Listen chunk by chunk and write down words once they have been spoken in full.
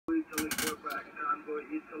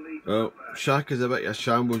Well, shack is a bit of a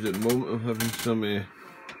shambles at the moment. I'm having some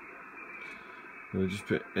we'll just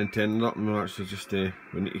put antenna up and we'll actually just we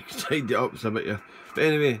need to tidy it up. It's a bit of, but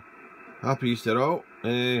anyway, happy Easter all.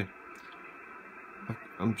 I'm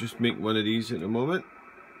just making one of these at the moment,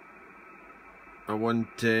 a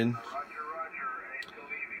 110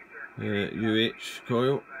 UH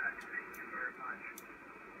coil.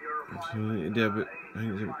 So I need to do about, I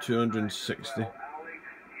think it's about 260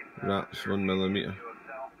 wraps 1mm.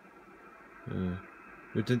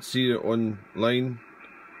 We did see it online,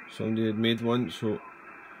 somebody had made one, so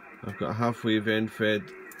I've got a half-wave end-fed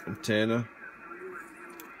antenna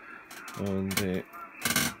and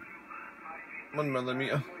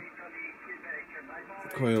 1mm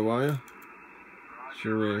coil wire.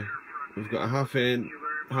 So we've got a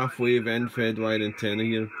half-wave end-fed wire antenna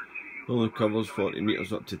here. It only covers 40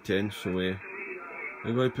 metres up to 10, so we're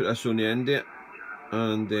going to put this on the end of it,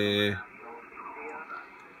 and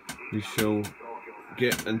we shall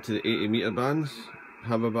get into the 80-metre bands,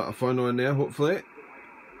 have a bit of fun on there hopefully.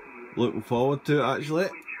 Looking forward to it actually.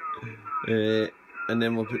 And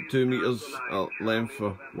then we'll put 2 metres length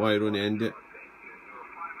for wire on the end of it.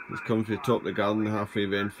 It's coming from the top of the garden,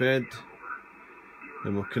 half-wave end fed.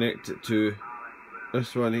 Then we'll connect it to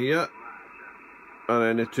this one here. And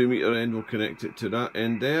then the 2 metre end will connect it to that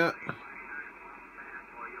end there.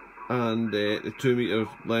 And the 2 metre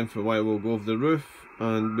length of wire will go over the roof.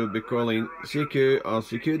 And we'll be calling CQ or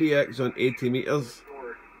CQDX on 80 metres.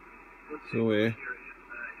 So we've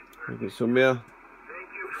got some more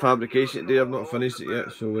fabrication today. I've not finished it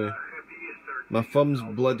yet, so my thumb's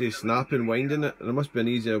bloody snapping winding it. There must be an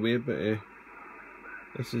easier way, but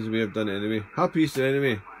this is the way I've done it anyway. Happy Easter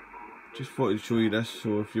anyway. Just thought I'd show you this.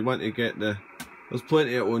 So if you want to get there's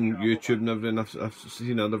plenty of it on YouTube and everything. I've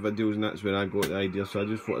seen other videos and that's where I got the idea, so I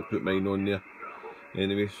just thought I'd put mine on there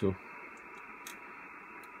anyway. So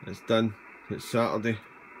it's done. It's Saturday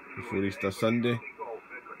before Easter Sunday.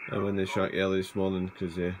 I'm in the shack early this morning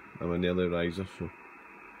because I'm an early riser. So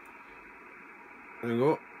there we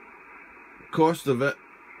go. Cost of it,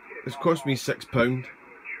 it's cost me £6.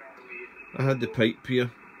 I had the pipe here.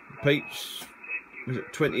 The pipe's, was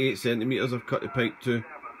it 28 centimetres I've cut the pipe to,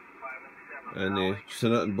 and just a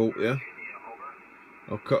nut and bolt there.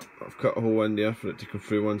 I've cut a hole in there for it to come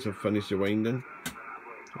through once I've finished the winding.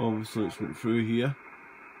 Obviously it's went through here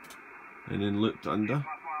and then looped under.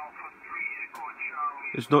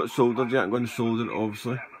 It's not soldered yet, I'm going to solder it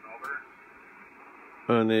obviously.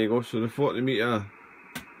 And there you go, so the 40 metre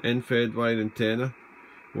end-fed wire antenna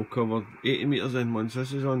will cover 80 metres in once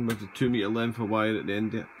this is on, with the 2 metre length of wire at the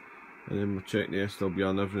end of it. And then we'll check the SWR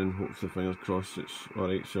and everything, hopefully fingers crossed it's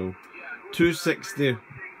alright. So 260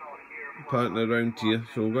 apparently around here,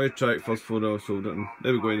 so I'm going to try it first before I solder it. And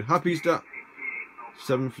there we go, happy Easter,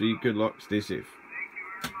 7-3, good luck, stay safe.